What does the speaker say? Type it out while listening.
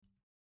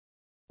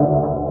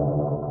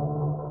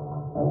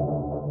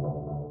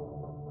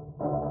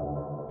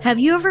Have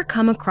you ever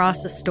come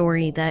across a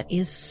story that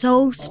is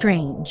so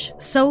strange,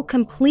 so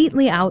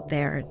completely out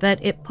there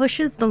that it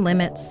pushes the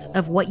limits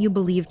of what you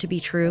believe to be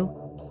true?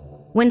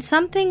 When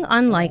something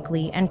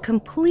unlikely and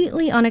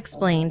completely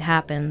unexplained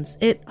happens,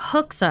 it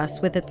hooks us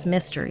with its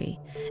mystery.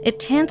 It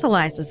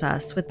tantalizes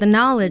us with the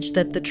knowledge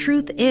that the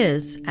truth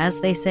is, as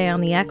they say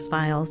on the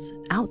X-Files,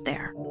 out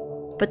there,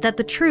 but that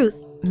the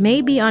truth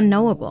may be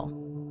unknowable.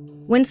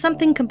 When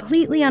something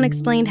completely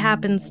unexplained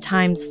happens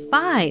times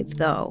 5,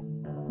 though,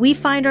 we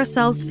find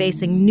ourselves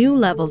facing new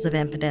levels of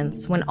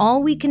impotence when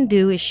all we can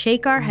do is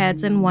shake our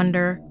heads and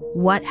wonder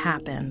what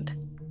happened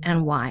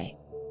and why.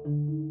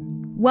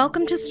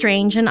 Welcome to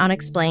Strange and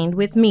Unexplained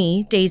with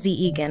me, Daisy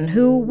Egan,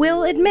 who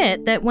will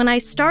admit that when I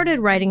started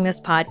writing this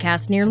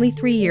podcast nearly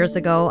 3 years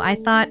ago, I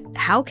thought,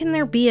 how can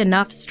there be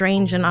enough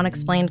strange and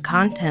unexplained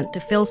content to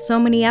fill so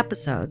many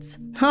episodes?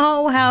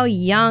 Oh, how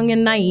young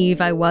and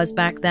naive I was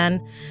back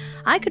then.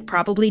 I could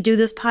probably do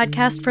this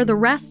podcast for the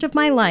rest of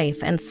my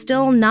life and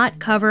still not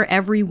cover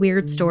every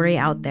weird story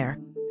out there,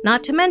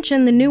 not to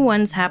mention the new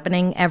ones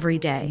happening every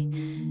day.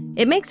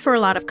 It makes for a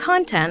lot of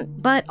content,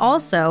 but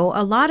also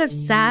a lot of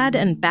sad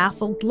and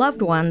baffled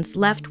loved ones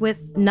left with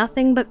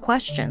nothing but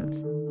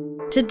questions.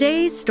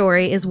 Today's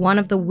story is one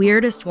of the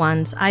weirdest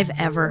ones I've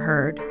ever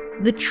heard,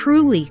 the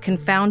truly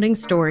confounding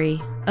story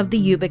of the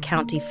Yuba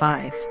County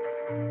Five.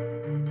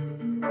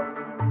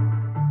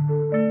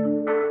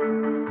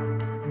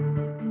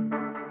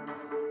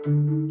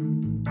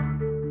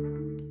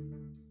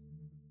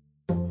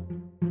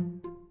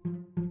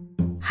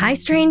 Hi,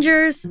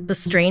 strangers! The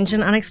Strange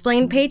and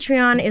Unexplained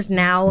Patreon is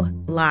now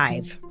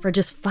live. For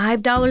just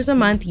 $5 a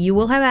month, you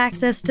will have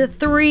access to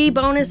 3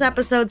 bonus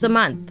episodes a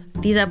month.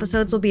 These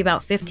episodes will be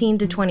about 15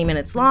 to 20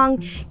 minutes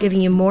long, giving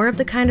you more of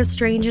the kind of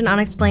strange and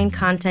unexplained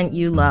content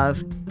you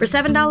love. For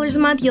 $7 a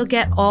month, you'll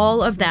get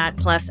all of that,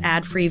 plus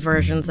ad-free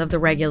versions of the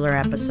regular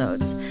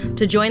episodes.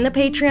 To join the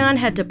Patreon,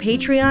 head to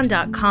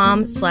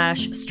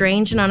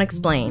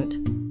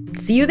patreon.com/strangeandunexplained.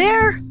 See you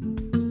there!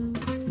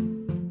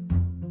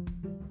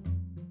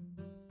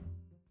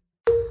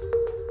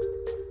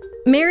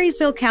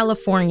 Marysville,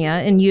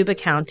 California, in Yuba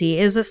County,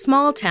 is a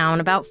small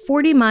town about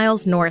 40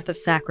 miles north of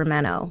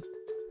Sacramento.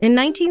 In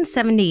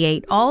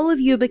 1978, all of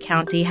Yuba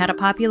County had a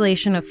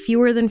population of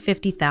fewer than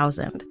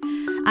 50,000.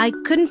 I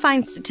couldn't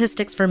find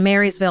statistics for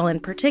Marysville in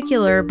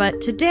particular,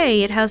 but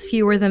today it has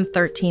fewer than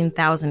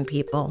 13,000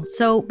 people.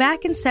 So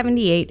back in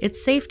 78,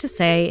 it's safe to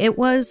say it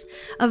was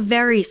a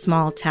very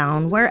small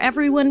town where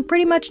everyone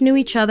pretty much knew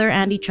each other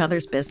and each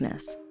other's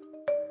business.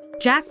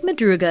 Jack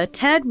Madruga,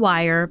 Ted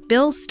Wire,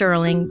 Bill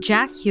Sterling,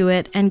 Jack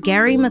Hewitt, and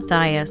Gary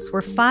Mathias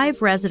were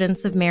 5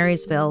 residents of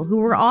Marysville who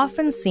were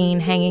often seen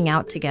hanging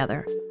out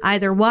together,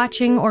 either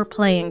watching or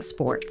playing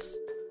sports.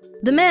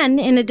 The men,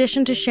 in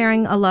addition to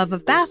sharing a love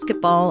of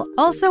basketball,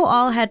 also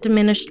all had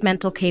diminished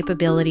mental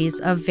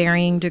capabilities of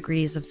varying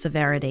degrees of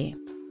severity.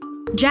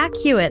 Jack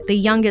Hewitt, the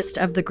youngest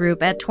of the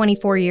group at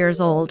 24 years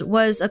old,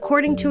 was,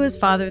 according to his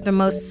father, the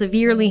most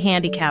severely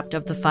handicapped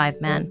of the 5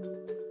 men.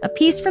 A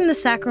piece from the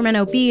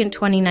Sacramento Bee in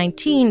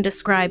 2019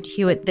 described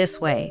Hewitt this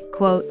way,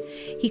 quote,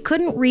 "He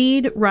couldn't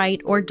read,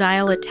 write, or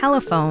dial a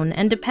telephone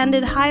and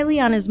depended highly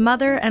on his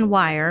mother and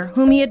Wire,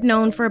 whom he had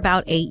known for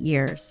about 8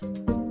 years.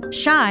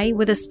 Shy,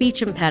 with a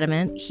speech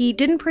impediment, he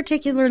didn't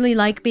particularly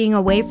like being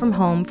away from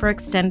home for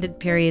extended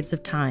periods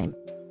of time.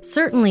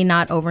 Certainly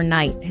not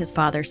overnight," his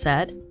father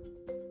said.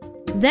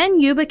 Then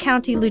Yuba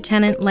County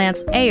Lieutenant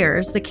Lance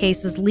Ayers, the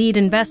case's lead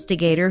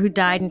investigator who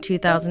died in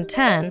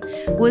 2010,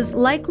 was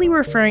likely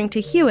referring to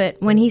Hewitt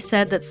when he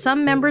said that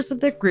some members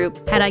of the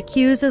group had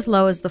IQs as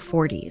low as the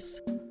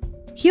 40s.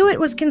 Hewitt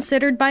was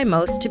considered by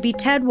most to be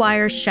Ted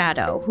Wire's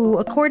shadow, who,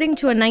 according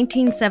to a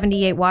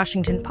 1978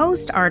 Washington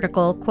Post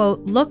article,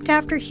 quote, looked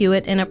after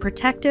Hewitt in a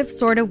protective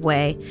sort of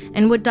way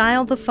and would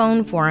dial the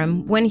phone for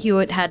him when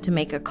Hewitt had to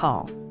make a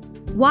call.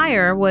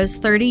 Wire was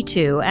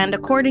 32 and,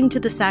 according to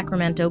the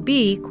Sacramento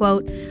Bee,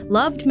 quote,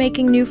 loved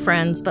making new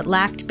friends but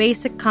lacked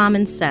basic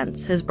common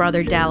sense, his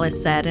brother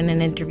Dallas said in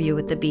an interview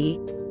with the Bee.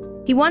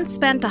 He once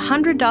spent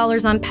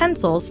 $100 on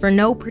pencils for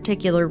no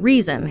particular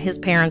reason, his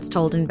parents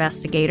told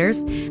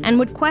investigators, and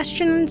would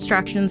question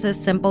instructions as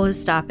simple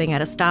as stopping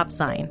at a stop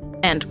sign,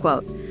 end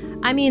quote.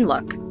 I mean,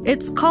 look,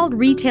 it's called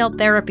retail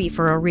therapy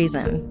for a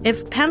reason.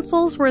 If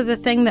pencils were the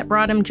thing that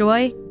brought him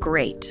joy,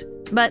 great.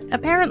 But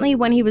apparently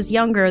when he was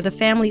younger, the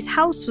family's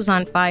house was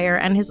on fire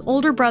and his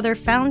older brother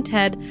found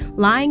Ted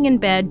lying in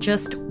bed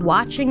just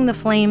watching the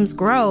flames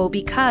grow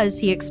because,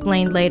 he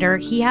explained later,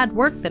 he had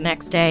work the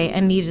next day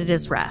and needed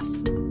his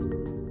rest.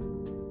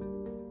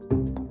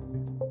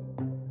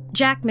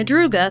 Jack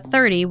Madruga,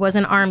 30, was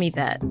an Army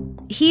vet.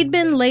 He'd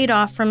been laid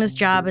off from his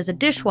job as a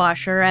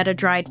dishwasher at a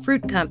dried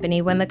fruit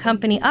company when the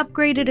company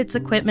upgraded its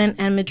equipment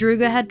and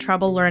Madruga had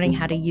trouble learning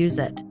how to use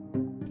it.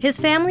 His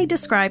family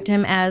described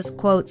him as,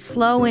 quote,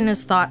 slow in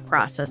his thought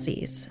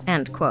processes,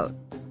 end quote.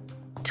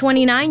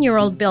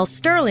 29-year-old Bill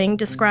Sterling,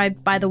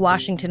 described by the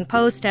Washington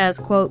Post as,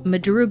 quote,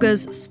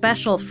 Madruga's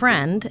special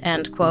friend,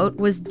 end quote,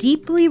 was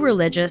deeply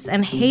religious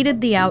and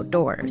hated the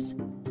outdoors.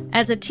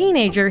 As a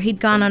teenager,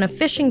 he'd gone on a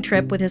fishing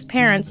trip with his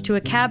parents to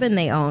a cabin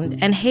they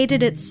owned and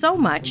hated it so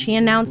much he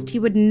announced he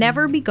would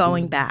never be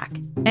going back,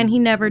 and he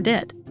never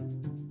did.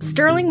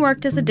 Sterling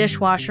worked as a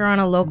dishwasher on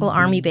a local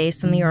army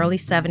base in the early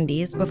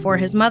 70s before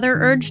his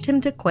mother urged him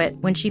to quit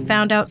when she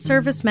found out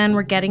servicemen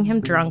were getting him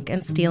drunk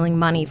and stealing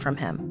money from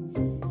him.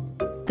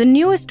 The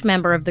newest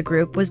member of the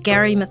group was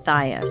Gary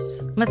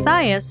Mathias.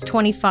 Mathias,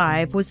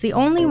 25, was the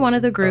only one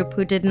of the group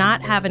who did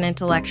not have an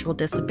intellectual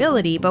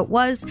disability but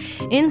was,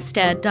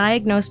 instead,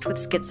 diagnosed with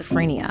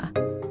schizophrenia.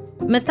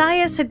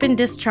 Mathias had been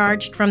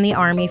discharged from the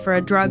Army for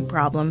a drug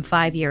problem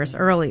 5 years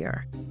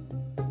earlier.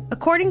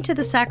 According to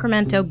the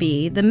Sacramento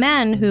Bee, the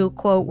men who,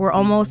 quote, were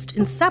almost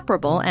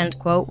inseparable, end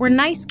quote, were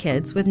nice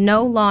kids with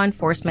no law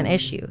enforcement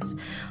issues.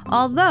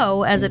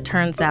 Although, as it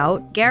turns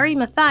out, Gary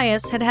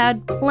Mathias had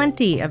had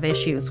plenty of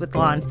issues with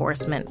law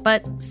enforcement,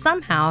 but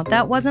somehow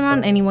that wasn't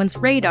on anyone's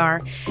radar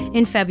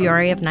in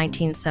February of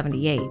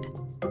 1978.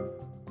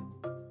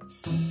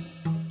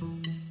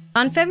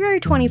 On February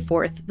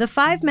 24th, the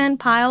 5 men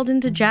piled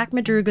into Jack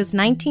Madruga's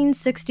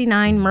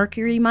 1969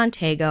 Mercury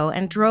Montego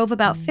and drove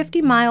about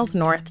 50 miles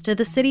north to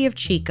the city of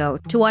Chico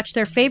to watch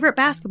their favorite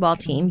basketball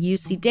team,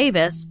 UC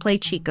Davis, play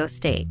Chico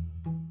State.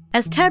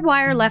 As Ted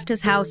Wire left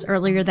his house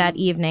earlier that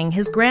evening,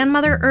 his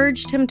grandmother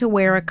urged him to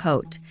wear a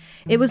coat.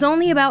 It was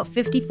only about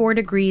 54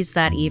 degrees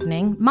that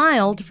evening,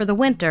 mild for the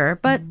winter,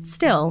 but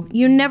still,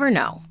 you never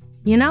know,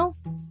 you know?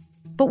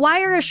 But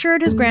Wire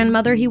assured his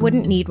grandmother he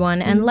wouldn't need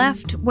one and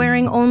left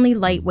wearing only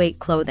lightweight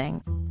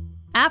clothing.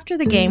 After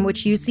the game,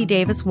 which UC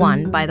Davis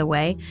won, by the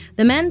way,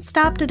 the men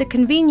stopped at a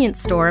convenience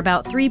store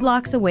about 3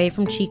 blocks away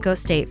from Chico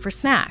State for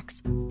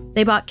snacks.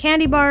 They bought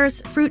candy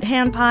bars, fruit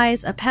hand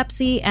pies, a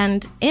Pepsi,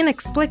 and,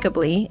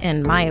 inexplicably,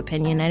 in my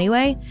opinion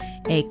anyway,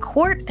 a 1.5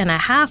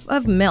 quarts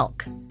of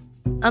milk.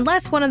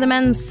 Unless one of the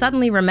men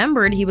suddenly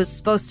remembered he was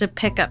supposed to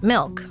pick up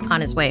milk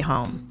on his way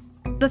home.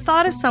 The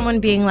thought of someone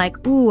being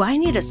like, ooh, I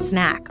need a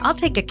snack. I'll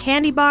take a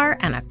candy bar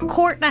and a 1.5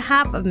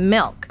 quarts of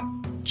milk.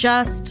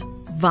 Just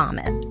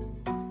vomit.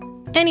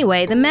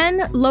 Anyway, the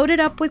men loaded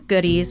up with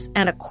goodies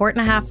and a 1.5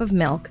 quarts of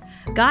milk,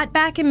 got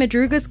back in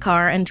Madruga's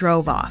car and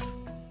drove off.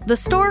 The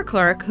store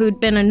clerk,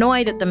 who'd been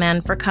annoyed at the men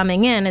for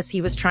coming in as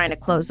he was trying to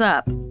close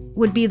up,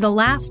 would be the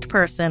last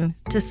person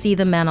to see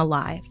the men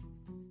alive.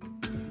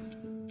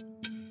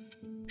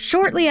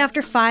 Shortly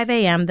after 5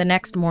 a.m. the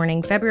next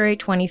morning, February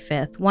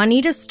 25th,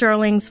 Juanita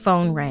Sterling's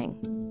phone rang.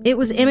 It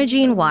was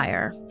Imogene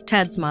Wire,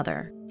 Ted's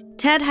mother.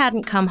 Ted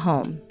hadn't come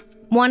home.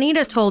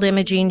 Juanita told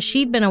Imogene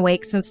she'd been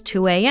awake since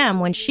 2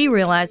 a.m. when she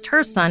realized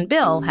her son,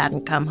 Bill,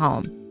 hadn't come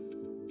home.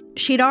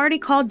 She'd already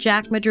called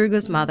Jack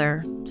Madruga's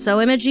mother,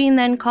 so Imogene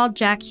then called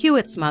Jack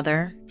Hewitt's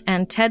mother,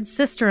 and Ted's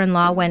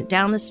sister-in-law went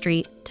down the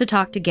street to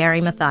talk to Gary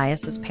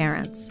Mathias's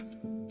parents.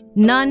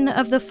 None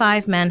of the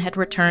 5 men had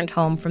returned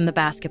home from the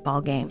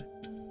basketball game.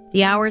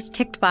 The hours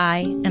ticked by,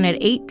 and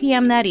at 8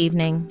 p.m. that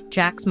evening,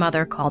 Jack's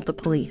mother called the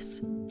police.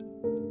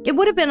 It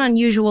would have been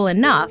unusual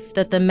enough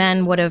that the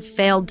men would have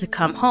failed to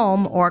come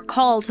home or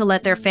call to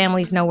let their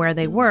families know where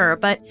they were,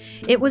 but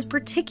it was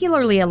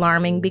particularly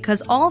alarming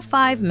because all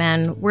 5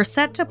 men were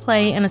set to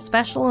play in a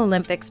Special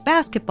Olympics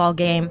basketball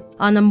game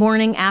on the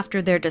morning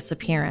after their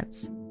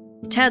disappearance.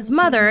 Ted's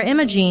mother,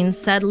 Imogene,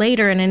 said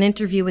later in an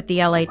interview with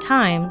the LA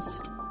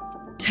Times,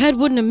 Ted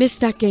wouldn't have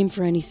missed that game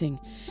for anything.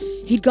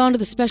 He'd gone to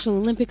the Special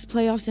Olympics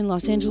playoffs in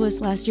Los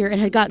Angeles last year and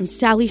had gotten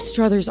Sally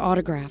Struthers'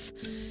 autograph.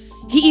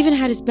 He even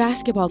had his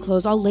basketball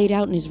clothes all laid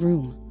out in his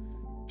room.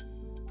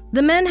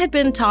 The men had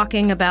been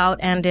talking about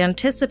and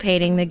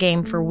anticipating the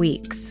game for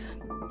weeks.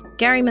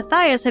 Gary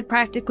Mathias had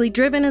practically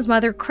driven his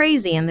mother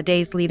crazy in the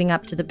days leading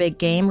up to the big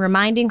game,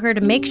 reminding her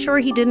to make sure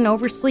he didn't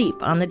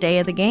oversleep on the day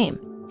of the game.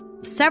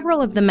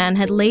 Several of the men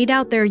had laid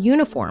out their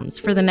uniforms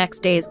for the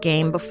next day's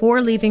game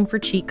before leaving for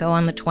Chico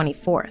on the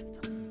 24th.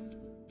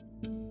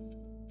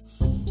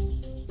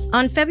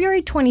 On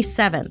February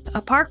 27th,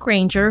 a park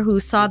ranger who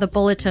saw the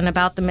bulletin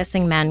about the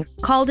missing men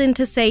called in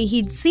to say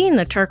he'd seen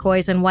the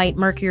turquoise and white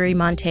Mercury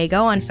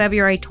Montego on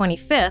February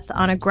 25th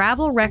on a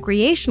gravel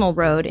recreational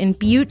road in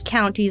Butte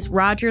County's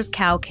Rogers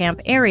Cow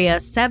Camp area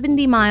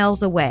 70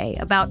 miles away,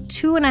 about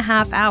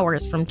 2.5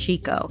 hours from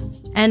Chico,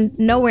 and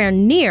nowhere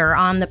near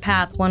on the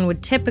path one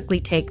would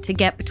typically take to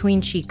get between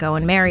Chico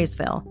and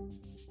Marysville.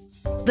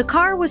 The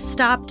car was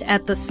stopped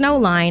at the snow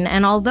line,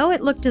 and although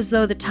it looked as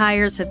though the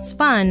tires had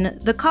spun,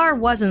 the car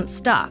wasn't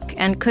stuck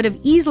and could have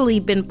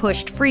easily been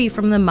pushed free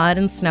from the mud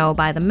and snow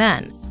by the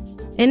men.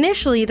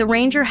 Initially, the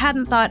ranger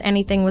hadn't thought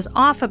anything was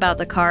off about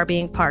the car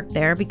being parked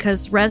there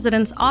because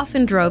residents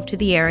often drove to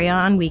the area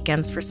on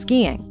weekends for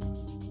skiing.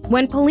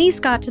 When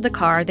police got to the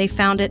car, they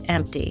found it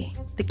empty.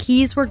 The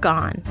keys were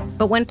gone,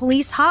 but when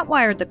police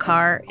hotwired the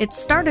car, it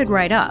started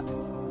right up.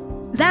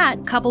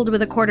 That, coupled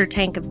with a 1/4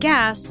 tank of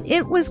gas,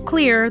 it was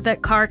clear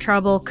that car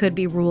trouble could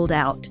be ruled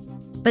out.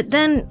 But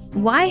then,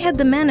 why had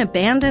the men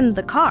abandoned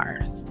the car?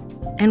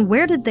 And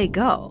where did they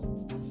go?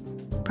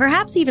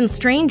 Perhaps even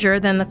stranger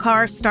than the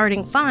car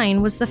starting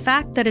fine was the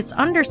fact that its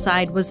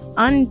underside was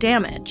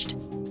undamaged.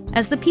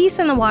 As the piece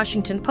in the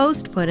Washington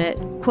Post put it,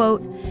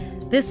 quote,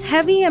 This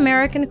heavy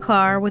American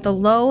car with a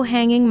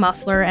low-hanging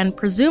muffler and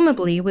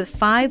presumably with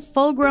 5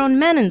 full-grown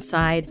men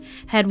inside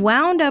had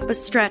wound up a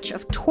stretch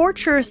of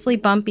tortuously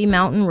bumpy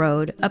mountain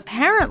road,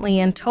 apparently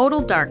in total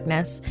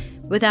darkness,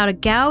 without a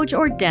gouge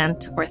or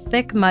dent or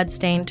thick mud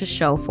stain to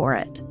show for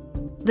it.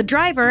 The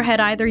driver had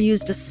either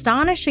used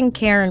astonishing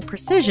care and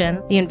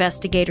precision, the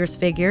investigators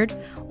figured,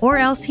 or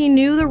else he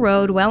knew the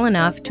road well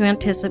enough to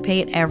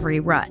anticipate every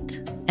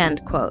rut.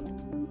 End quote.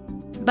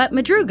 But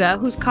Madruga,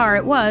 whose car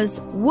it was,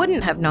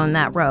 wouldn't have known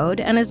that road,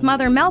 and his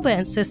mother Melba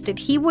insisted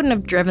he wouldn't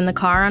have driven the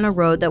car on a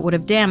road that would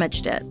have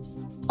damaged it.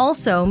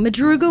 Also,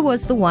 Madruga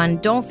was the one,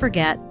 don't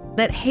forget,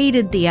 that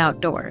hated the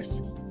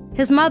outdoors.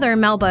 His mother,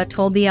 Melba,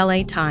 told the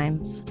LA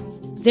Times,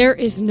 "There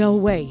is no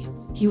way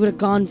he would have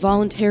gone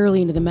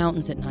voluntarily into the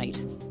mountains at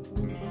night."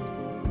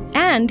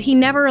 And he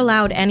never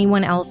allowed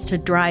anyone else to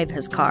drive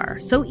his car.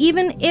 So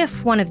even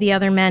if one of the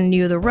other men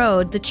knew the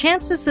road, the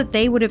chances that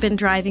they would have been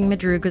driving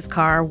Madruga's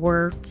car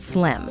were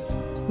slim.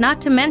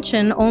 Not to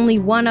mention, only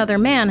one other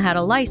man had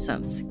a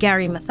license,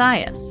 Gary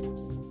Mathias.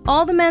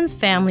 All the men's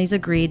families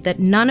agreed that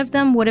none of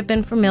them would have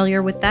been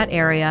familiar with that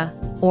area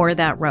or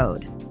that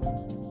road.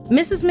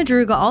 Mrs.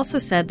 Madruga also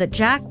said that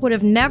Jack would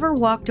have never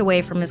walked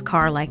away from his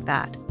car like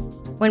that.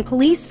 When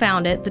police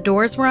found it, the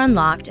doors were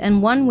unlocked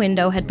and one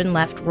window had been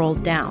left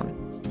rolled down.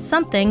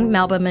 Something,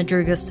 Melba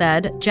Madruga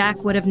said,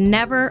 Jack would have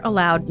never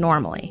allowed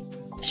normally.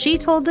 She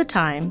told the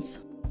Times,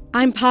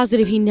 "I'm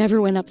positive he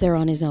never went up there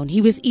on his own. He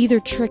was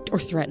either tricked or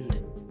threatened."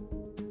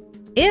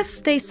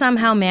 If they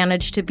somehow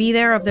managed to be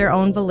there of their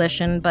own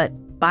volition, but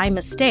by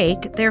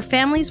mistake, their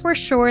families were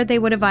sure they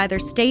would have either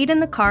stayed in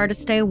the car to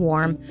stay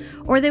warm,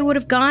 or they would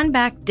have gone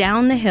back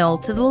down the hill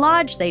to the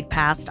lodge they'd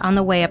passed on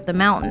the way up the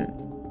mountain.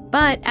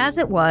 But as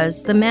it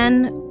was, the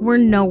men were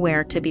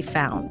nowhere to be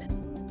found.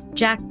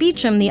 Jack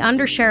Beecham, the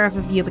undersheriff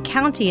of Yuba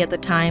County at the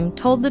time,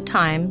 told the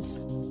Times,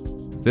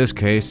 "This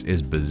case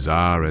is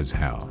bizarre as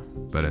hell,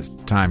 but as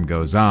time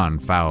goes on,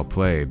 foul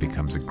play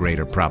becomes a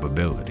greater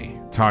probability.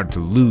 It's hard to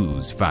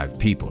lose 5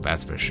 people,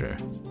 that's for sure."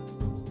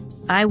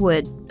 I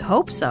would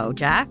hope so,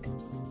 Jack.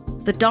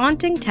 The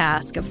daunting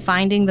task of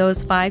finding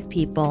those 5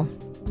 people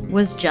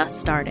was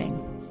just starting.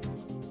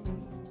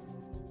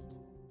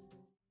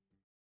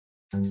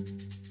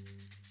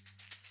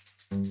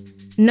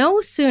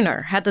 No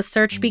sooner had the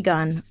search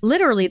begun,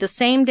 literally the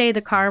same day the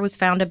car was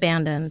found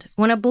abandoned,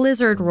 when a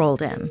blizzard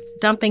rolled in,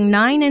 dumping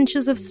 9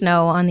 inches of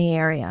snow on the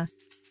area.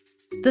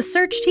 The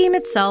search team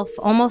itself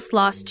almost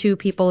lost 2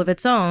 people of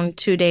its own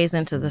 2 days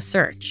into the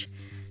search.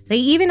 They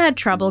even had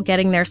trouble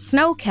getting their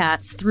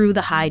snowcats through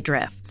the high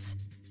drifts.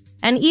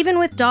 And even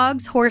with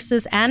dogs,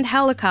 horses, and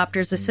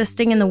helicopters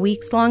assisting in the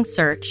weeks-long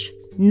search,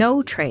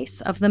 no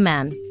trace of the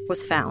men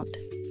was found.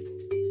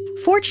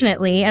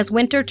 Fortunately, as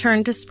winter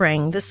turned to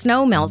spring, the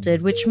snow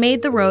melted, which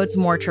made the roads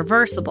more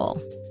traversable.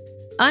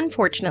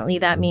 Unfortunately,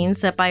 that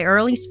means that by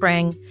early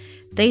spring,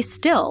 they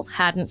still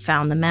hadn't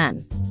found the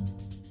men.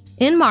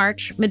 In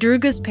March,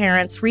 Madruga's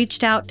parents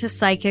reached out to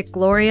psychic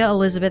Gloria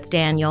Elizabeth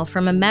Daniel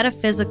from a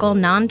metaphysical,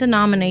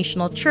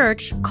 non-denominational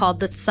church called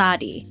the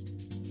Tzadi.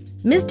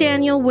 Ms.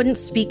 Daniel wouldn't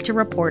speak to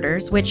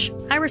reporters, which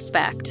I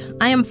respect.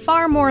 I am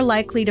far more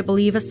likely to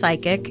believe a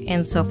psychic,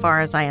 insofar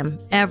as I am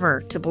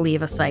ever to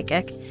believe a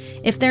psychic,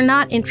 if they're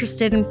not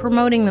interested in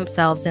promoting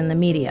themselves in the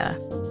media.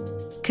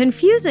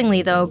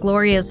 Confusingly, though,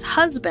 Gloria's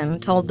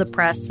husband told the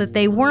press that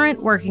they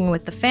weren't working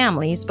with the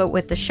families, but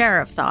with the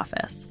sheriff's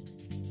office.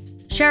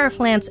 Sheriff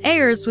Lance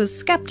Ayers was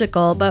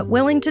skeptical, but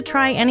willing to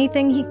try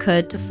anything he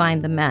could to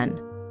find the men.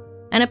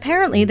 And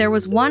apparently there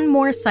was one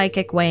more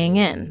psychic weighing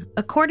in.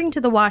 According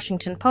to the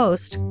Washington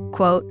Post,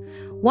 quote,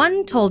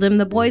 one told him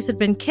the boys had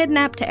been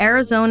kidnapped to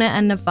Arizona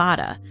and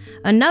Nevada.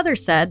 Another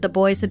said the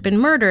boys had been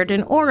murdered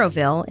in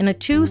Oroville in a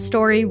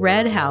 2-story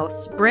red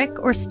house, brick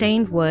or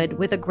stained wood,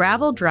 with a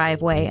gravel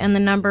driveway and the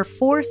number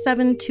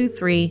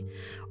 4723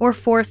 or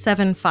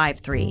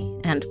 4753,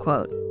 end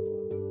quote.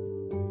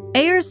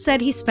 Ayers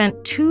said he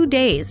spent 2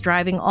 days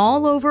driving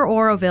all over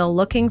Oroville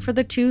looking for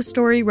the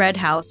 2-story red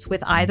house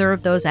with either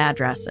of those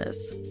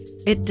addresses.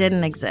 It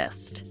didn't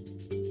exist.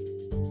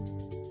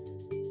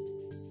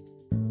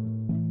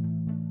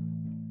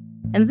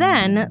 And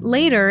then,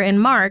 later in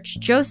March,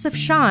 Joseph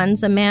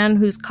Shans, a man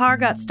whose car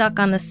got stuck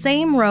on the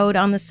same road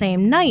on the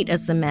same night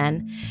as the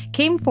men,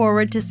 came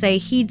forward to say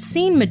he'd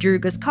seen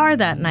Madruga's car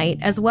that night,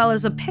 as well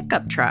as a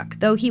pickup truck,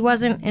 though he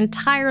wasn't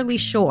entirely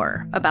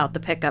sure about the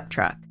pickup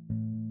truck.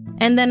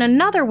 And then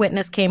another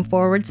witness came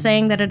forward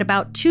saying that at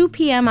about 2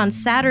 p.m. on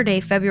Saturday,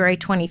 February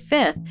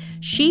 25th,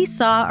 she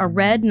saw a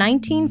red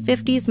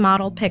 1950s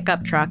model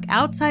pickup truck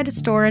outside a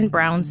store in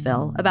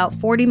Brownsville, about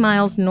 40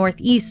 miles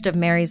northeast of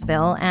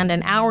Marysville and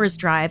an hour's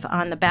drive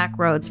on the back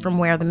roads from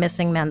where the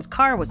missing men's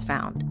car was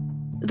found.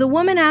 The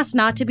woman asked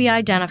not to be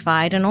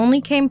identified and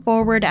only came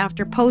forward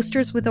after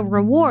posters with a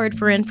reward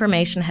for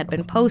information had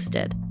been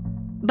posted.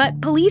 But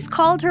police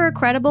called her a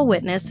credible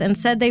witness and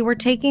said they were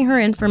taking her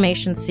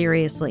information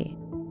seriously.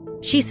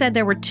 She said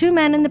there were 2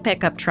 men in the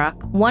pickup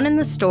truck, 1 in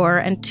the store,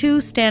 and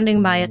 2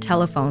 standing by a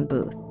telephone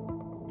booth.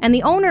 And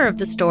the owner of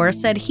the store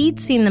said he'd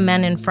seen the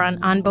men in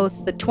front on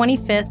both the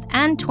 25th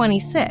and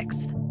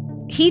 26th.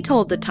 He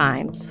told the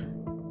Times,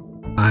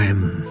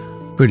 "I'm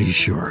pretty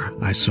sure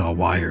I saw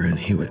Wire and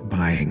Hewitt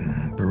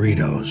buying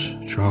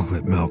burritos,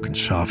 chocolate milk, and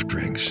soft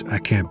drinks. I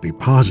can't be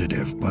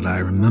positive, but I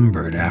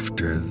remembered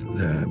after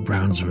the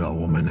Brownsville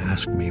woman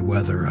asked me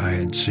whether I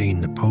had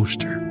seen the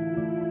poster."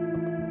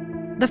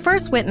 The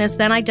first witness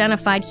then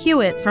identified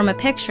Hewitt from a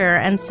picture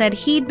and said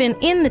he'd been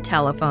in the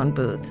telephone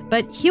booth,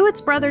 but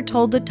Hewitt's brother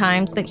told the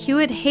Times that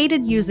Hewitt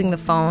hated using the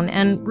phone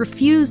and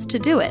refused to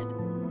do it.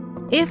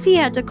 If he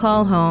had to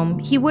call home,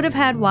 he would have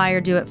had Wire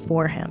do it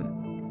for him.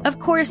 Of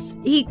course,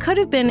 he could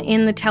have been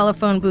in the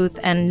telephone booth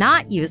and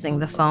not using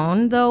the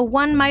phone, though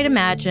one might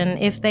imagine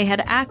if they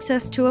had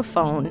access to a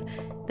phone,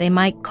 they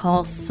might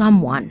call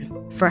someone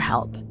for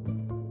help.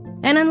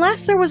 And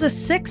unless there was a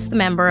sixth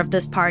member of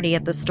this party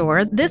at the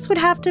store, this would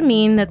have to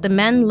mean that the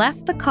men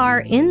left the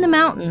car in the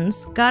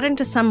mountains, got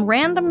into some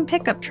random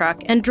pickup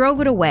truck, and drove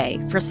it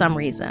away for some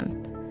reason.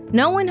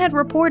 No one had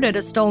reported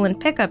a stolen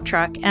pickup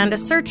truck, and a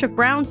search of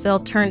Brownsville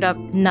turned up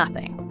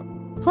nothing.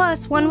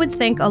 Plus, one would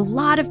think a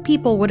lot of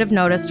people would have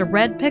noticed a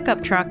red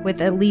pickup truck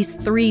with at least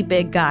 3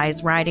 big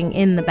guys riding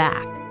in the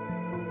back.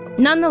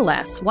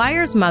 Nonetheless,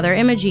 Wire's mother,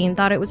 Imogene,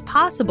 thought it was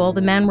possible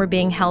the men were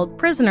being held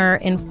prisoner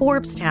in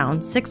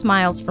Forbestown, 6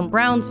 miles from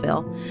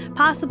Brownsville,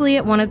 possibly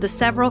at one of the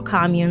several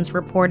communes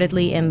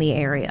reportedly in the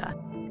area.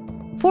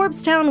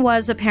 Forbestown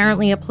was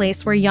apparently a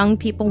place where young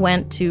people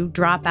went to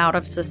drop out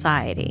of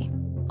society.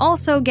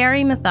 Also,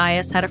 Gary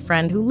Mathias had a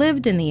friend who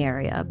lived in the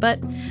area, but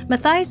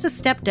Mathias'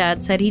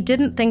 stepdad said he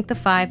didn't think the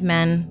 5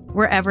 men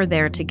were ever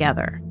there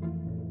together.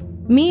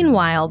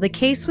 Meanwhile, the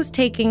case was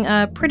taking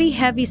a pretty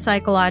heavy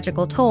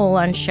psychological toll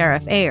on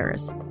Sheriff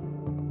Ayers.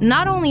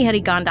 Not only had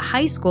he gone to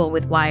high school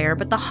with Wire,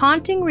 but the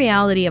haunting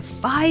reality of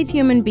 5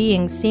 human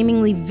beings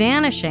seemingly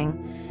vanishing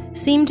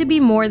seemed to be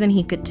more than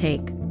he could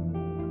take.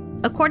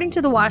 According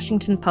to the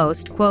Washington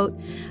Post, quote,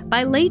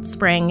 "By late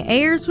spring,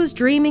 Ayers was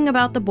dreaming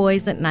about the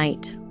boys at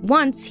night.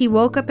 Once he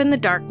woke up in the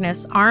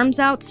darkness, arms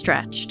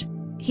outstretched.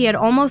 He had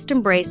almost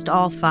embraced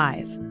all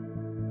 5.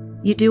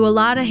 You do a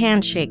lot of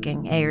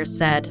handshaking," Ayers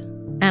said,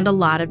 "and a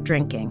lot of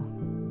drinking."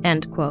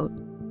 End quote.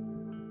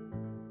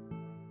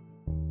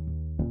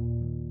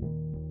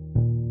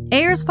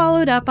 Ayers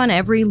followed up on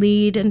every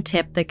lead and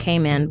tip that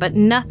came in, but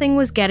nothing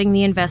was getting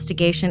the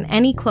investigation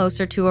any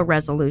closer to a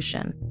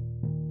resolution.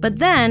 But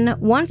then,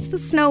 once the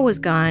snow was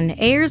gone,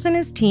 Ayers and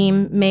his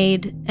team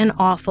made an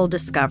awful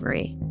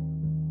discovery.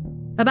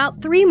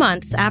 About 3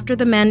 months after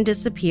the men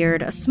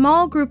disappeared, a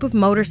small group of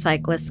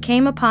motorcyclists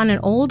came upon an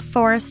old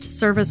Forest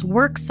Service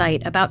work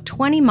site about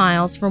 20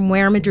 miles from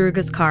where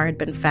Madruga's car had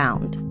been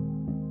found.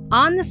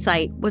 On the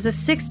site was a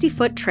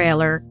 60-foot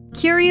trailer,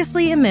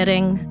 curiously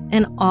emitting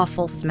an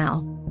awful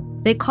smell.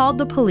 They called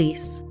the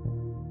police.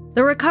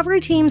 The recovery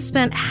team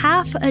spent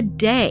half a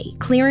day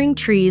clearing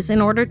trees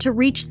in order to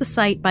reach the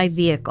site by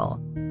vehicle.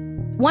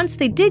 Once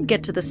they did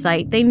get to the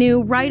site, they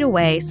knew right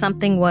away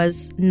something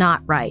was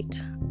not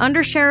right.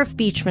 Under Sheriff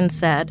Beachman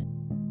said,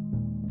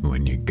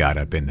 "When you got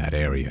up in that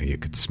area, you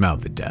could smell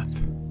the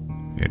death.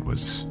 It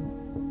was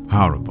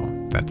horrible,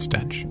 that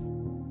stench."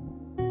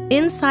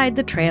 Inside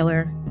the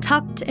trailer,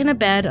 tucked in a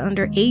bed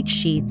under 8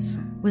 sheets,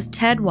 was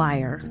Ted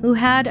Wire, who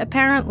had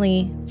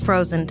apparently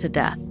frozen to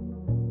death.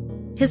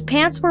 His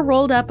pants were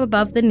rolled up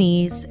above the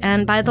knees,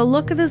 and by the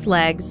look of his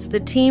legs, the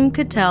team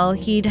could tell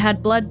he'd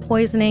had blood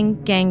poisoning,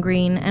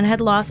 gangrene, and had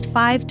lost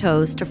 5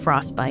 toes to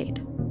frostbite.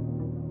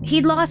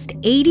 He'd lost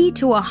 80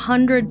 to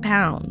 100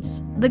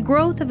 pounds. The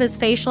growth of his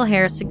facial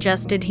hair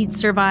suggested he'd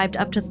survived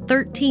up to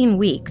 13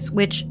 weeks,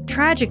 which,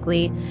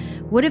 tragically,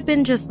 would have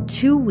been just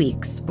 2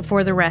 weeks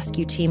before the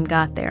rescue team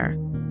got there.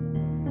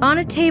 On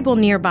a table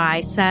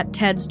nearby sat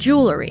Ted's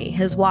jewelry,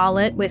 his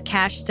wallet with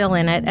cash still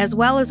in it, as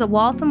well as a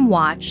Waltham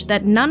watch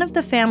that none of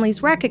the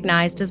families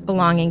recognized as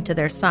belonging to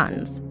their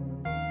sons.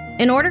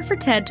 In order for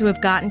Ted to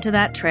have gotten to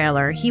that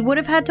trailer, he would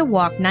have had to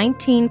walk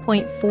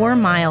 19.4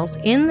 miles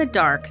in the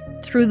dark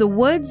through the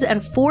woods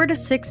and 4 to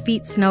 6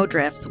 feet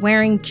snowdrifts,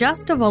 wearing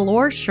just a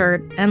velour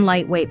shirt and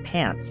lightweight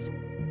pants.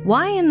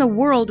 Why in the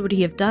world would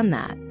he have done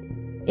that?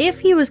 If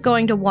he was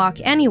going to walk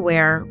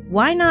anywhere,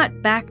 why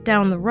not back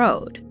down the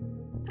road?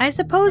 I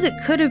suppose it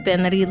could have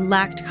been that he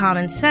lacked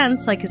common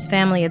sense, like his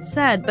family had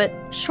said, but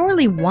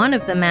surely one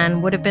of the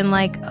men would have been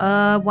like,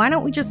 why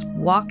don't we just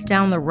walk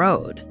down the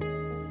road?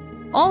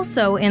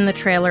 Also in the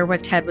trailer where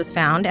Ted was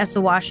found, as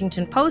the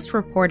Washington Post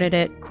reported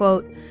it,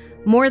 quote,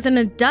 "More than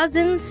a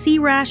dozen sea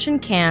ration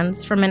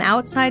cans from an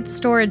outside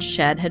storage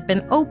shed had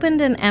been opened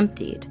and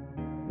emptied.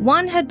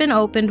 One had been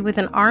opened with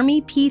an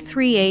Army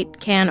P38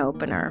 can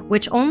opener,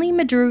 which only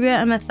Madruga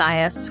and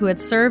Mathias, who had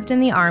served in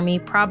the Army,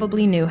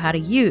 probably knew how to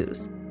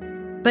use.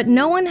 But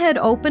no one had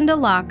opened a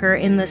locker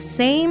in the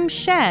same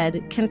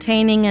shed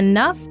containing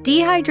enough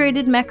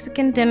dehydrated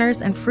Mexican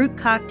dinners and fruit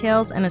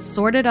cocktails and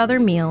assorted other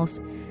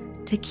meals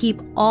to keep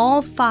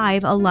all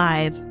 5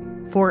 alive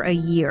for a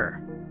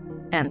year."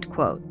 End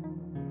quote.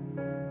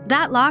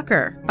 That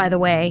locker, by the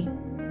way,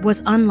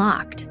 was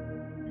unlocked.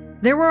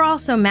 There were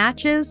also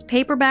matches,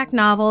 paperback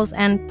novels,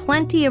 and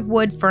plenty of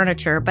wood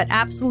furniture, but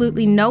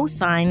absolutely no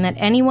sign that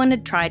anyone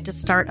had tried to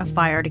start a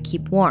fire to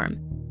keep warm.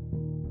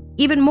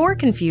 Even more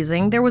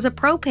confusing, there was a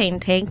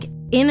propane tank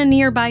in a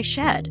nearby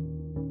shed.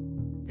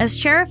 As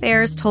Sheriff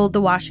Ayers told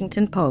the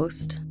Washington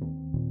Post,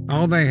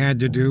 "All they had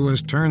to do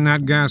was turn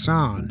that gas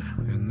on,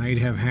 and they'd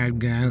have had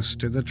gas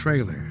to the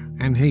trailer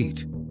and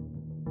heat."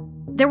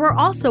 There were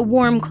also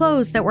warm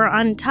clothes that were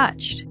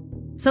untouched.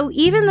 So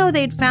even though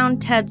they'd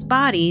found Ted's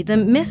body, the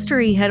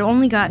mystery had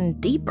only gotten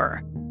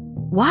deeper.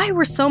 Why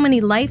were so many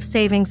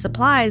life-saving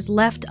supplies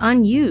left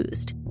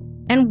unused?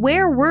 And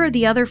where were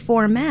the other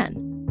 4 men?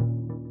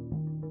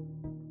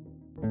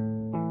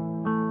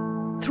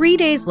 3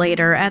 days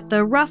later, at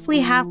the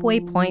roughly halfway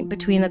point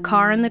between the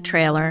car and the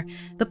trailer,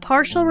 the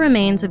partial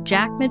remains of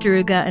Jack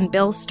Madruga and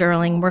Bill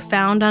Sterling were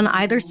found on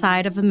either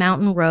side of the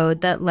mountain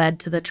road that led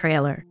to the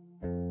trailer.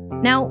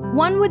 Now,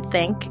 one would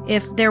think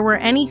if there were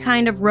any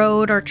kind of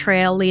road or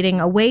trail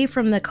leading away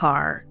from the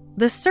car,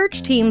 the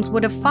search teams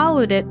would have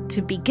followed it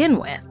to begin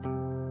with.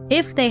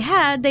 If they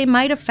had, they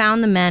might have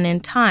found the men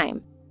in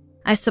time.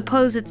 I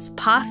suppose it's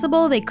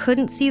possible they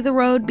couldn't see the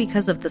road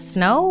because of the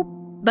snow,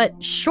 but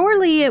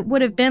surely it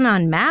would have been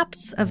on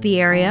maps of the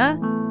area.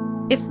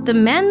 If the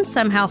men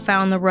somehow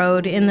found the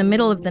road in the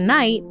middle of the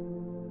night,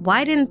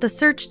 why didn't the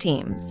search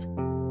teams?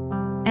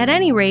 At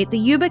any rate, the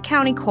Yuba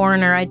County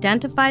coroner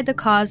identified the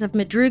cause of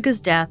Madruga's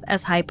death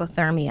as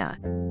hypothermia.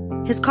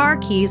 His car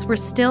keys were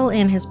still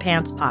in his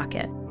pants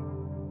pocket.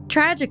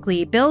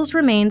 Tragically, Bill's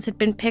remains had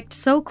been picked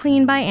so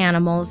clean by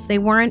animals they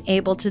weren't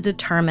able to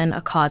determine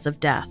a cause of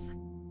death.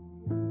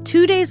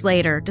 2 days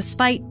later,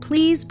 despite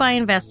pleas by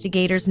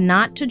investigators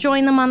not to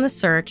join them on the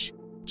search,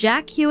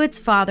 Jack Hewitt's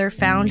father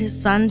found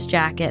his son's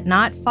jacket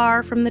not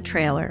far from the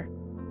trailer.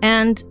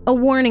 And a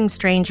warning,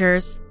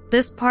 strangers,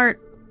 this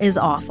part is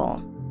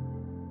awful.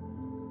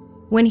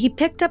 When he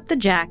picked up the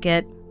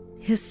jacket,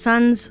 his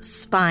son's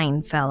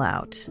spine fell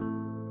out.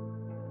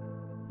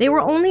 They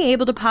were only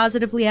able to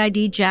positively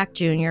ID Jack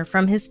Jr.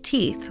 from his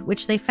teeth,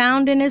 which they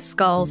found in his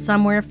skull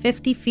somewhere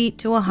 50 feet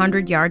to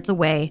 100 yards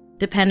away,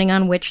 depending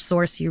on which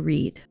source you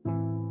read.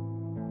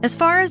 As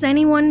far as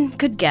anyone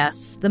could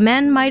guess, the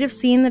men might have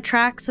seen the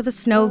tracks of a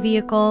snow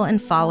vehicle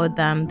and followed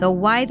them, though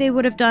why they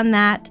would have done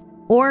that,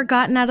 or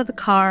gotten out of the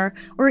car,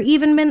 or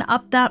even been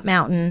up that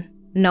mountain,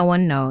 no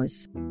one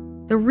knows.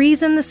 The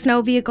reason the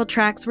snow vehicle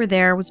tracks were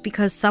there was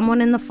because someone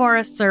in the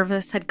Forest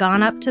Service had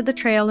gone up to the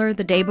trailer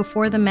the day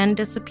before the men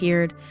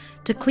disappeared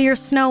to clear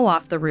snow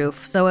off the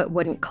roof so it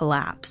wouldn't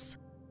collapse.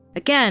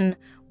 Again,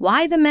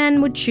 why the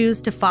men would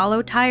choose to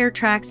follow tire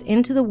tracks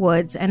into the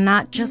woods and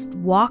not just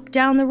walk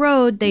down the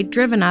road they'd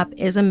driven up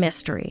is a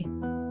mystery.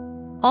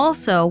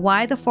 Also,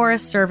 why the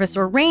Forest Service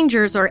or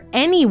rangers or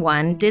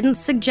anyone didn't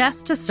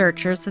suggest to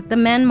searchers that the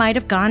men might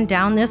have gone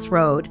down this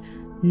road,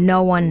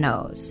 no one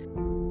knows.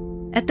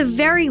 At the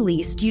very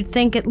least, you'd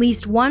think at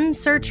least one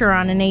searcher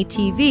on an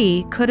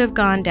ATV could have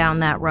gone down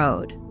that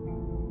road.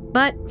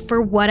 But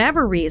for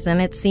whatever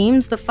reason, it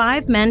seems the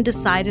 5 men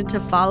decided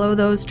to follow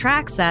those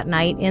tracks that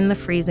night in the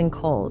freezing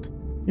cold,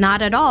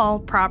 not at all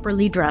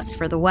properly dressed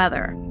for the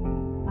weather.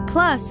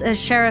 Plus, as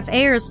Sheriff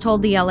Ayers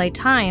told the LA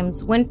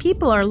Times, when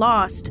people are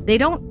lost, they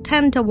don't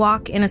tend to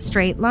walk in a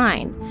straight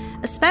line,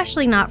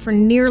 especially not for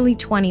nearly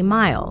 20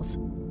 miles.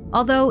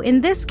 Although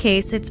in this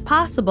case, it's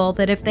possible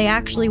that if they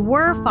actually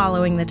were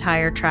following the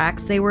tire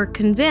tracks, they were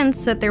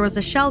convinced that there was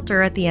a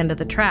shelter at the end of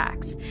the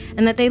tracks,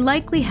 and that they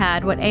likely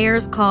had what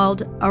Ayers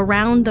called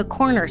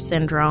around-the-corner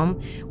syndrome,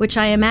 which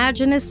I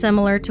imagine is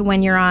similar to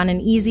when you're on an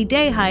easy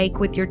day hike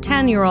with your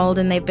 10-year-old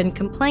and they've been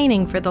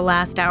complaining for the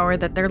last hour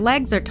that their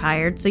legs are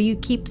tired, so you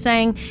keep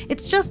saying,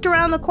 "It's just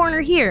around the corner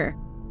here."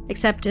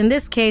 Except in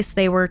this case,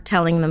 they were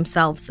telling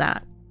themselves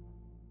that.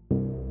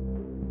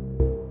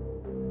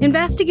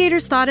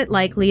 Investigators thought it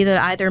likely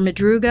that either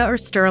Madruga or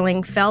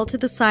Sterling fell to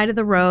the side of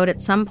the road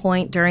at some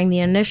point during the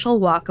initial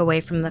walk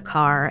away from the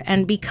car,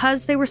 and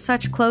because they were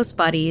such close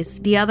buddies,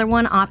 the other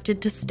one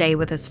opted to stay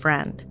with his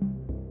friend.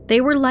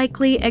 They were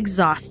likely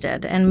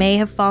exhausted and may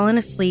have fallen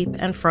asleep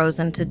and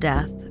frozen to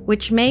death,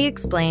 which may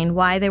explain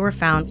why they were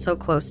found so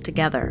close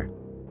together.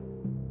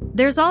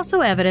 There's also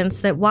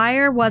evidence that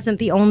Wire wasn't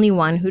the only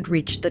one who'd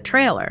reached the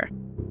trailer.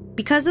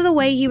 Because of the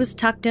way he was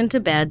tucked into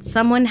bed,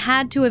 someone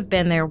had to have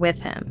been there with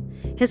him.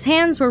 His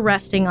hands were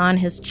resting on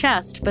his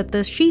chest, but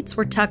the sheets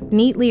were tucked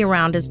neatly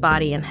around his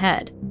body and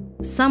head.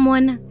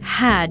 Someone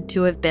had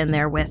to have been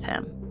there with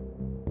him.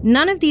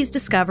 None of these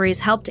discoveries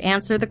helped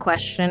answer the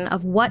question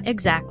of what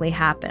exactly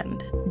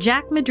happened.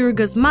 Jack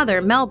Madruga's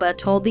mother, Melba,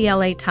 told the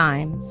LA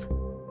Times,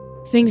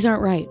 "Things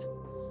aren't right.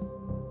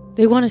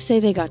 They want to say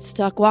they got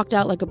stuck, walked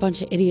out like a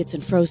bunch of idiots,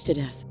 and froze to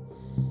death.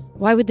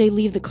 Why would they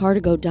leave the car to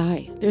go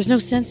die? There's no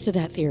sense to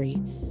that theory.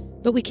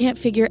 But we can't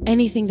figure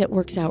anything that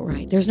works out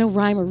right. There's no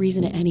rhyme or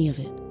reason to any of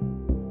it."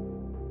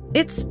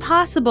 It's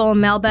possible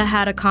Melba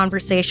had a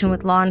conversation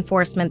with law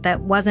enforcement that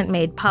wasn't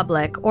made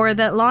public, or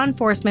that law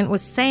enforcement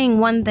was saying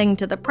one thing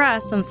to the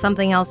press and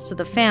something else to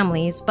the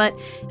families, but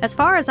as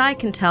far as I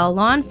can tell,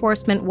 law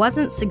enforcement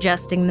wasn't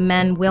suggesting the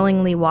men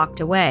willingly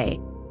walked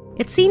away.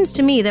 It seems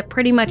to me that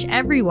pretty much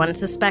everyone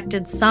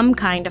suspected some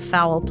kind of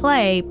foul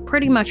play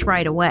pretty much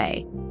right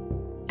away.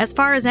 As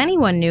far as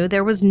anyone knew,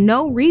 there was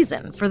no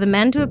reason for the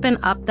men to have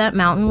been up that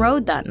mountain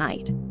road that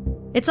night.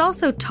 It's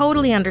also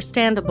totally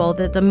understandable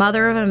that the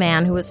mother of a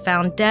man who was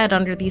found dead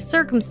under these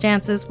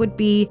circumstances would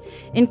be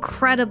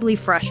incredibly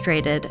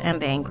frustrated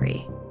and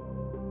angry.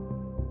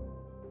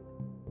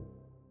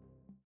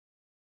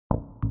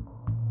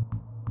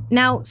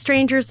 Now,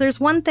 strangers, there's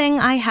one thing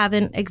I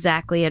haven't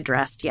exactly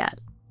addressed yet.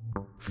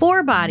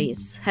 4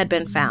 bodies had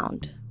been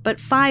found, but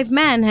 5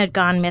 men had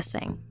gone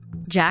missing.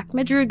 Jack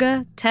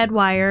Madruga, Ted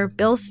Wire,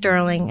 Bill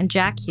Sterling, and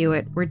Jack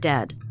Hewitt were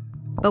dead.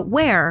 But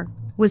where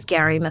was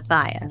Gary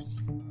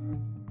Mathias?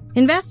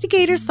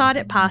 Investigators thought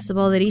it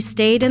possible that he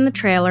stayed in the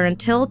trailer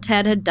until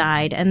Ted had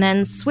died and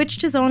then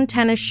switched his own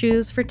tennis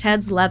shoes for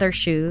Ted's leather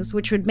shoes,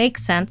 which would make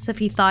sense if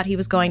he thought he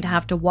was going to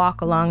have to walk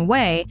a long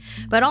way,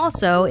 but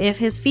also if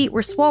his feet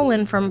were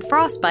swollen from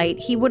frostbite,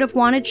 he would have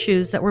wanted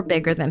shoes that were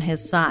bigger than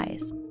his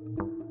size.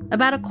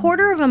 About a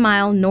quarter of a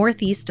mile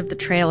northeast of the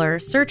trailer,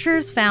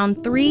 searchers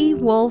found 3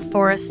 Wolf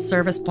Forest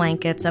Service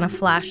blankets and a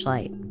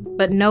flashlight,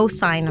 but no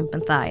sign of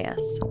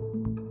Mathias.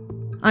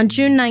 On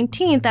June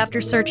 19th, after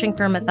searching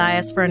for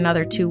Mathias for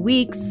another 2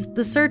 weeks,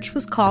 the search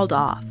was called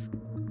off.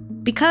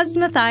 Because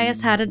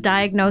Mathias had a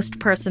diagnosed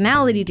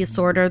personality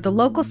disorder, the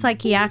local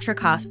psychiatric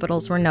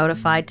hospitals were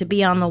notified to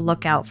be on the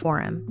lookout for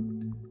him.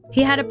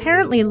 He had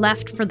apparently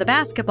left for the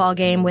basketball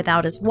game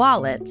without his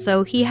wallet,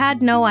 so he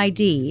had no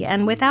ID,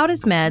 and without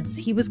his meds,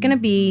 he was going to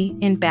be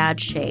in bad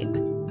shape.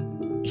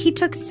 He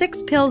took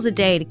 6 pills a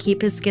day to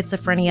keep his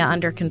schizophrenia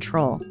under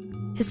control.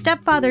 His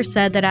stepfather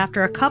said that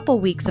after a couple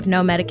weeks of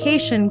no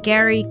medication,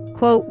 Gary,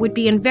 quote, would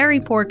be in very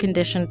poor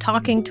condition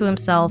talking to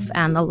himself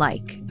and the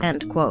like,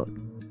 end quote.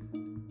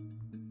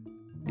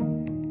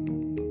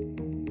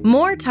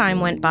 More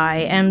time went by,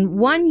 and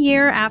 1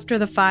 year after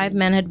the 5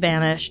 men had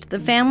vanished, the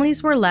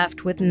families were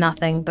left with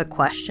nothing but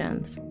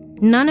questions.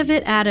 None of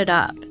it added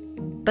up,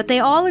 but they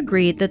all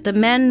agreed that the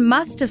men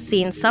must have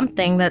seen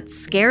something that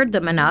scared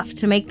them enough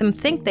to make them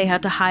think they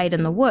had to hide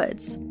in the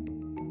woods.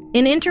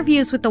 In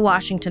interviews with the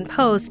Washington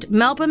Post,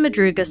 Melba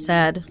Madruga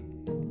said,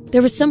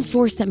 "There was some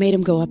force that made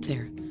him go up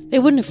there. They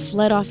wouldn't have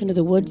fled off into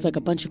the woods like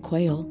a bunch of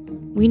quail.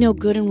 We know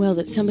good and well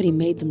that somebody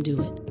made them do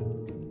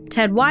it."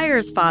 Ted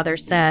Wire's father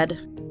said,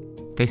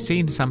 "They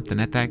seen something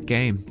at that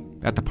game,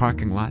 at the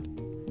parking lot.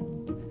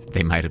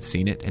 They might have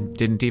seen it and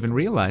didn't even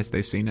realize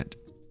they seen it."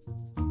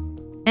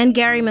 And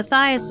Gary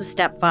Mathias'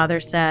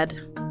 stepfather said,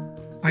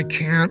 "I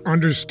can't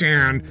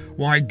understand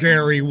why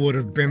Gary would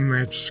have been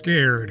that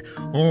scared.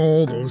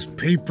 All those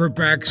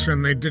paperbacks,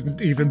 and they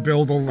didn't even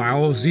build a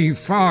lousy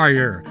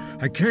fire.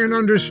 I can't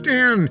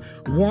understand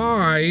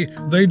why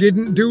they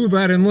didn't do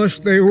that unless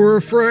they were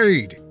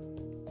afraid."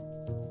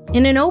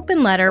 In an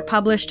open letter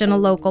published in a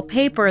local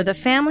paper, the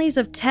families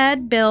of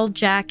Ted, Bill,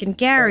 Jack, and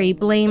Gary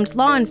blamed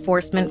law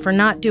enforcement for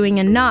not doing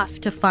enough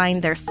to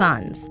find their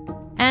sons.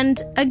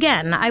 And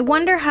again, I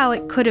wonder how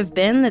it could have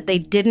been that they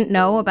didn't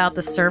know about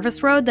the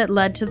service road that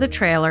led to the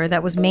trailer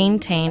that was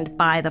maintained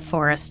by the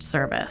Forest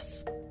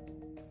Service.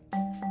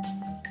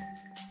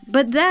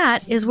 But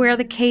that is where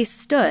the case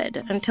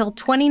stood until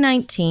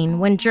 2019,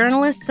 when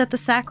journalists at the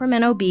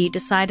Sacramento Bee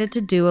decided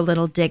to do a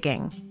little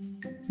digging.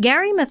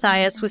 Gary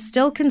Mathias was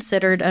still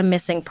considered a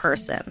missing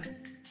person.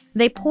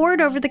 They pored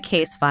over the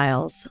case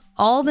files,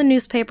 all the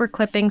newspaper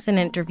clippings and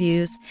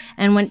interviews,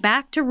 and went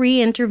back to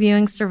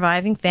re-interviewing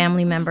surviving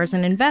family members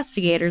and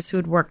investigators who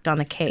had worked on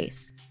the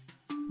case.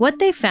 What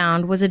they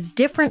found was a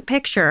different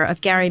picture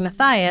of Gary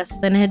Mathias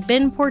than had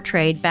been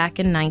portrayed back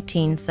in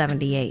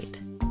 1978.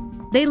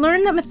 They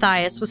learned that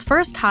Mathias was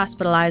first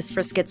hospitalized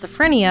for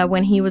schizophrenia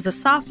when he was a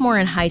sophomore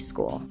in high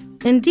school.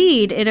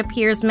 Indeed, it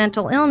appears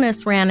mental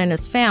illness ran in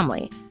his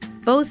family.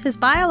 Both his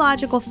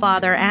biological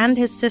father and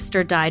his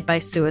sister died by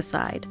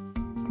suicide.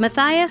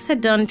 Mathias had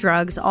done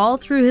drugs all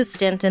through his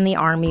stint in the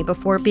Army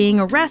before being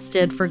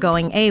arrested for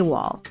going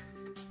AWOL.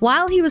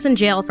 While he was in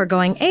jail for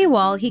going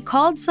AWOL, he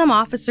called some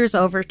officers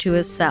over to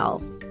his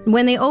cell.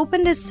 When they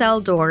opened his cell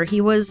door, he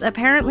was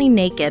apparently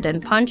naked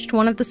and punched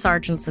one of the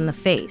sergeants in the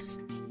face.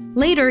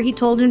 Later, he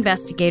told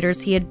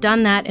investigators he had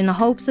done that in the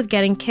hopes of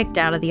getting kicked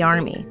out of the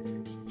Army.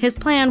 His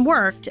plan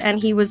worked, and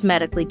he was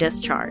medically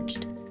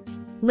discharged.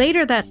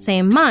 Later that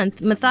same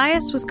month,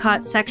 Mathias was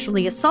caught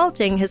sexually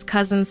assaulting his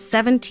cousin's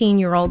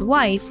 17-year-old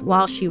wife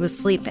while she was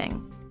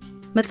sleeping.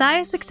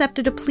 Mathias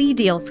accepted a plea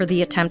deal for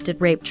the attempted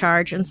rape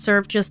charge and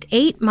served just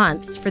 8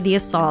 months for the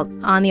assault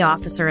on the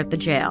officer at the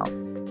jail.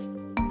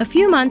 A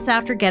few months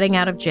after getting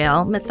out of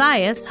jail,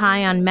 Mathias,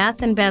 high on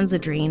meth and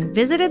Benzedrine,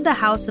 visited the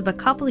house of a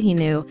couple he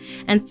knew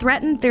and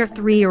threatened their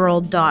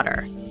 3-year-old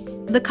daughter.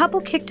 The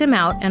couple kicked him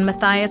out, and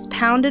Mathias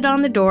pounded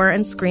on the door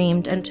and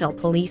screamed until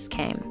police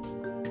came.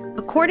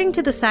 According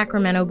to the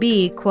Sacramento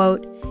Bee,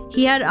 quote,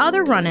 he had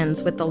other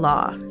run-ins with the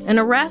law, an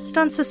arrest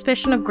on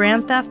suspicion of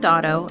grand theft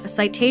auto, a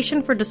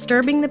citation for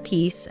disturbing the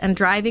peace and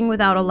driving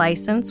without a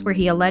license where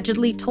he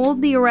allegedly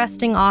told the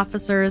arresting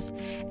officers,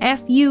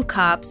 "F you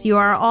cops, you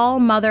are all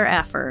mother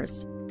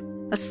effers."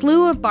 A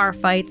slew of bar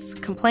fights,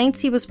 complaints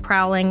he was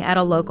prowling at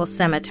a local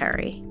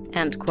cemetery,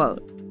 end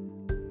quote.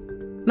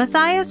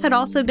 Matthias had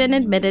also been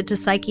admitted to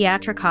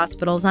psychiatric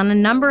hospitals on a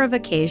number of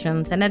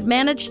occasions and had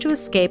managed to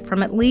escape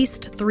from at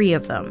least 3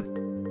 of them.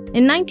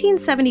 In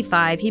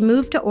 1975, he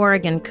moved to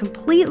Oregon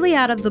completely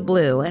out of the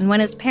blue, and when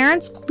his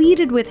parents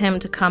pleaded with him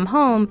to come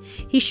home,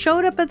 he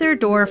showed up at their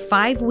door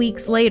 5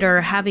 weeks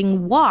later,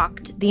 having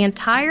walked the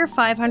entire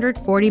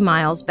 540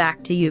 miles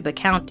back to Yuba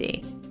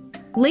County.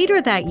 Later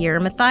that year,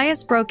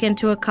 Matthias broke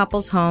into a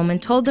couple's home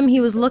and told them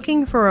he was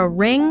looking for a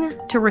ring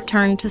to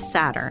return to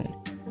Saturn.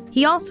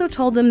 He also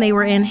told them they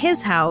were in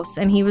his house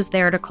and he was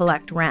there to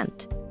collect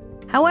rent.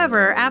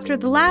 However, after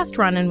the last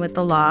run-in with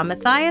the law,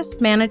 Matthias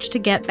managed to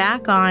get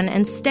back on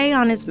and stay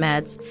on his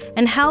meds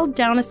and held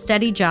down a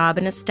steady job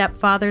in his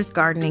stepfather's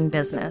gardening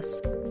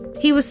business.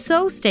 He was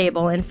so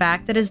stable, in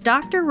fact, that his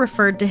doctor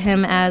referred to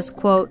him as,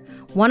 quote,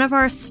 one of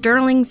our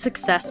sterling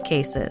success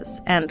cases,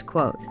 end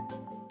quote.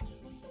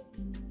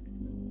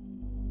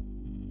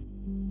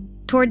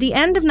 Toward the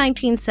end of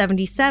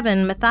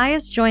 1977,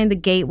 Matthias joined the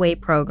Gateway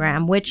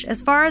program, which,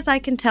 as far as I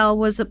can tell,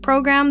 was a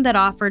program that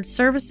offered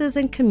services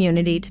and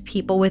community to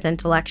people with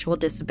intellectual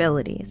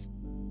disabilities.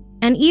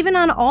 And even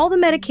on all the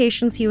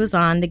medications he was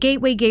on, the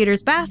Gateway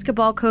Gators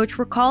basketball coach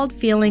recalled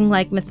feeling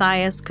like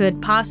Matthias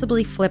could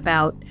possibly flip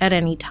out at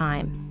any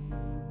time.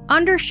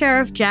 Under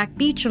Sheriff Jack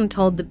Beecham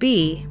told the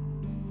Bee,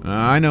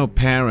 I know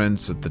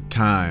parents at the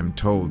time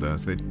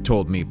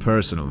told me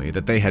personally,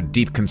 that they had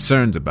deep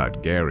concerns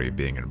about Gary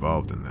being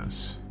involved in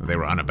this. They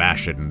were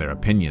unabashed in their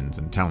opinions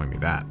and telling me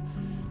that.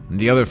 And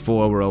the other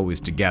 4 were always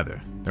together.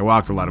 They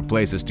walked a lot of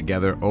places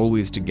together,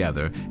 always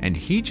together, and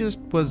he just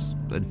was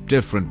a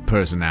different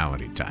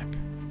personality type.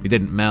 He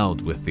didn't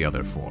meld with the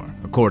other 4,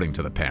 according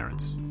to the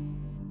parents.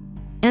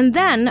 And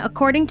then,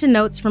 according to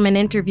notes from an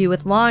interview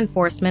with law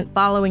enforcement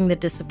following the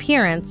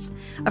disappearance,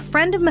 a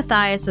friend of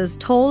Matthias's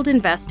told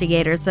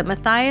investigators that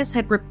Matthias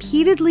had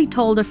repeatedly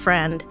told a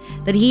friend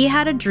that he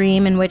had a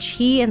dream in which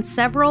he and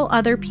several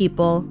other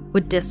people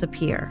would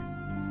disappear.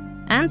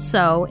 And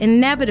so,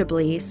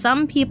 inevitably,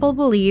 some people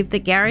believed that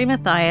Gary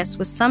Matthias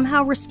was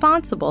somehow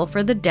responsible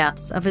for the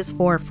deaths of his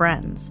 4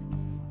 friends.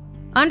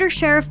 Under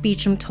Sheriff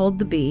Beecham told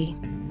the Bee,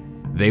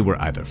 they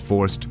were either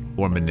forced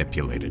or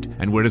manipulated.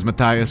 And where does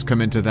Matthias come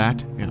into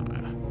that?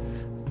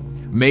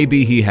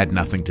 Maybe he had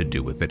nothing to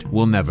do with it.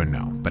 We'll never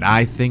know. But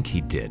I think he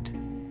did.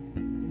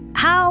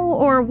 How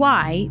or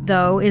why,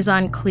 though, is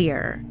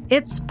unclear.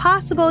 It's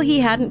possible he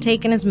hadn't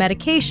taken his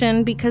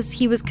medication because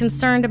he was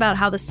concerned about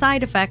how the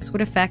side effects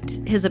would affect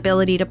his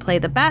ability to play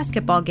the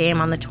basketball game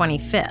on the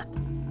 25th.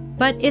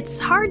 But it's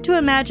hard to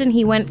imagine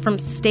he went from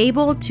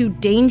stable to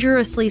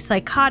dangerously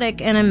psychotic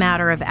in a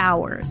matter of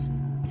hours.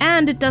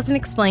 And it doesn't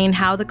explain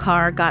how the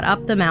car got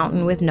up the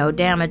mountain with no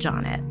damage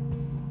on it.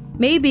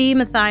 Maybe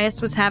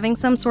Matthias was having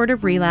some sort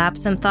of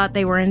relapse and thought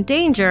they were in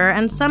danger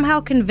and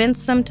somehow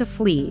convinced them to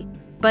flee.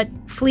 But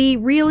flee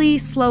really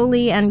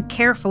slowly and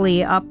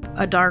carefully up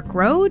a dark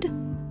road?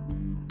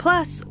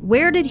 Plus,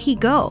 where did he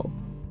go?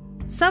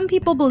 Some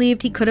people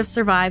believed he could have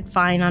survived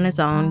fine on his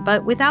own,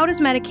 but without his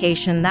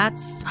medication,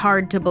 that's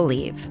hard to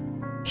believe.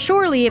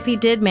 Surely, if he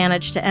did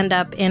manage to end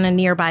up in a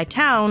nearby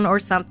town or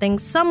something,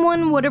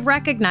 someone would have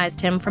recognized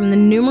him from the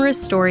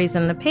numerous stories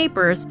in the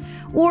papers,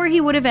 or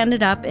he would have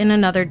ended up in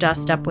another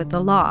dust-up with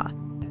the law.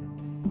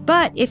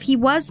 But if he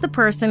was the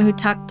person who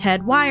tucked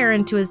Ted Wire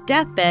into his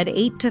deathbed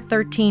 8 to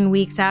 13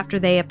 weeks after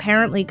they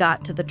apparently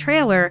got to the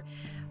trailer,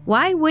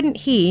 why wouldn't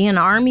he, an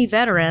Army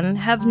veteran,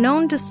 have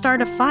known to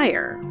start a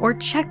fire or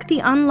check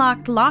the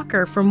unlocked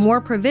locker for more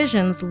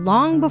provisions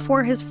long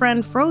before his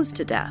friend froze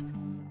to death?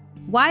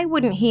 Why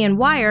wouldn't he and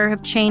Wire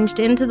have changed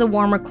into the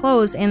warmer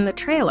clothes in the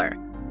trailer?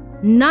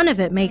 None of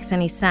it makes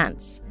any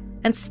sense.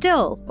 And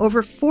still,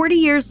 over 40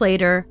 years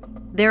later,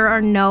 there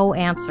are no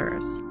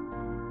answers.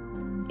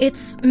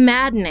 It's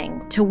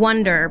maddening to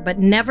wonder but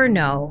never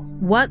know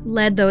what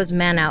led those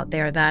men out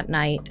there that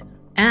night,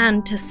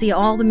 and to see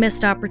all the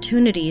missed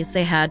opportunities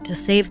they had to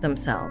save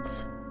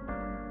themselves.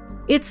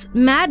 It's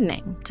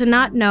maddening to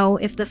not know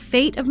if the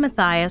fate of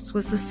Matthias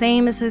was the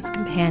same as his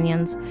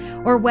companions,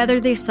 or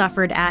whether they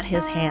suffered at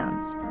his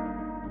hands.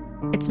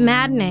 It's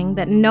maddening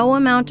that no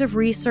amount of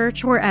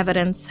research or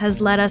evidence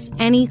has led us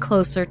any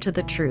closer to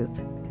the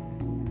truth.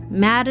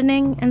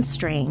 Maddening and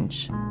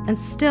strange, and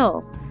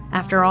still,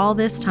 after all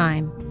this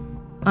time,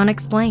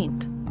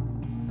 unexplained.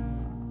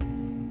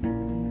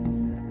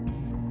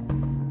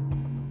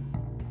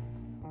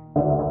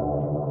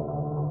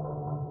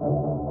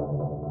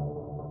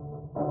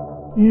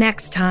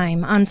 Next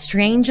time on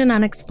Strange and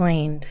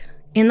Unexplained.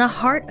 In the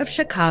heart of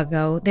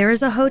Chicago, there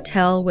is a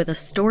hotel with a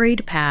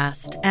storied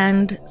past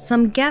and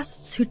some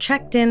guests who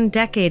checked in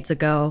decades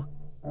ago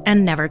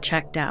and never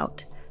checked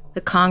out.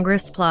 The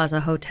Congress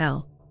Plaza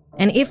Hotel.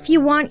 And if you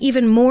want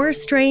even more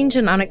Strange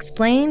and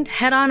Unexplained,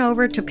 head on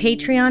over to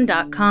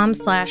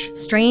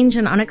patreon.com/strange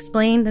and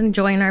unexplained and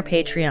join our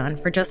Patreon.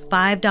 For just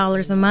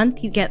 $5 a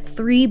month, you get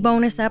 3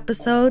 bonus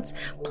episodes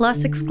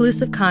plus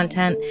exclusive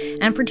content.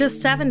 And for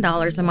just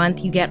 $7 a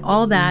month, you get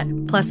all that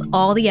plus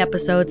all the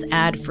episodes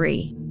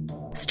ad-free.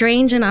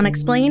 Strange and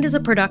Unexplained is a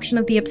production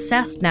of the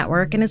Obsessed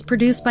Network and is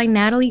produced by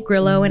Natalie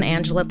Grillo and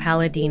Angela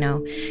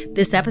Palladino.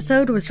 This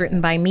episode was written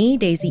by me,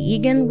 Daisy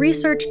Egan,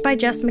 researched by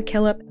Jess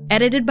McKillop,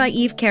 edited by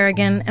Eve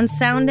Kerrigan, and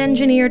sound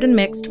engineered and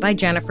mixed by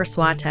Jennifer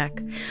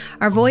Swatek.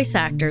 Our voice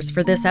actors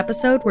for this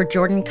episode were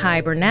Jordan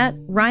Kai Burnett,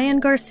 Ryan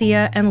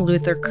Garcia, and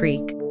Luther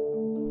Creek.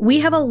 We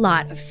have a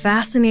lot of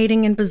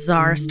fascinating and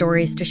bizarre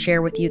stories to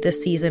share with you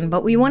this season,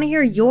 but we want to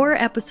hear your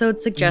episode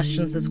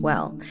suggestions as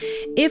well.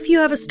 If you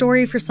have a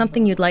story for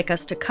something you'd like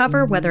us to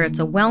cover, whether it's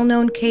a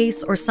well-known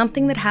case or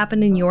something that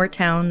happened in your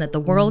town that the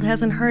world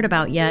hasn't heard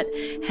about yet,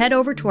 head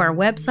over to our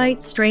website,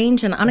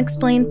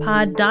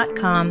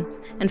 strangeandunexplainedpod.com,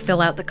 and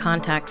fill out the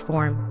contact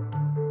form.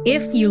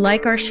 If you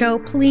like our show,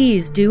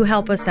 please do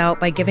help us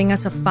out by giving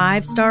us a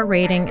 5-star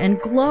rating and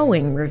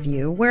glowing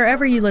review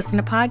wherever you listen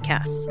to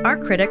podcasts. Our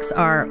critics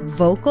are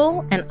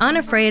vocal and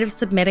unafraid of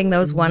submitting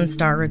those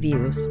 1-star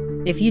reviews.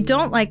 If you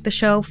don't like the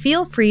show,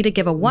 feel free to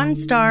give a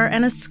 1-star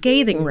and a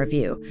scathing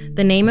review.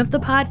 The name of the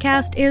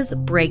podcast is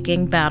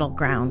Breaking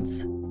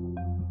Battlegrounds.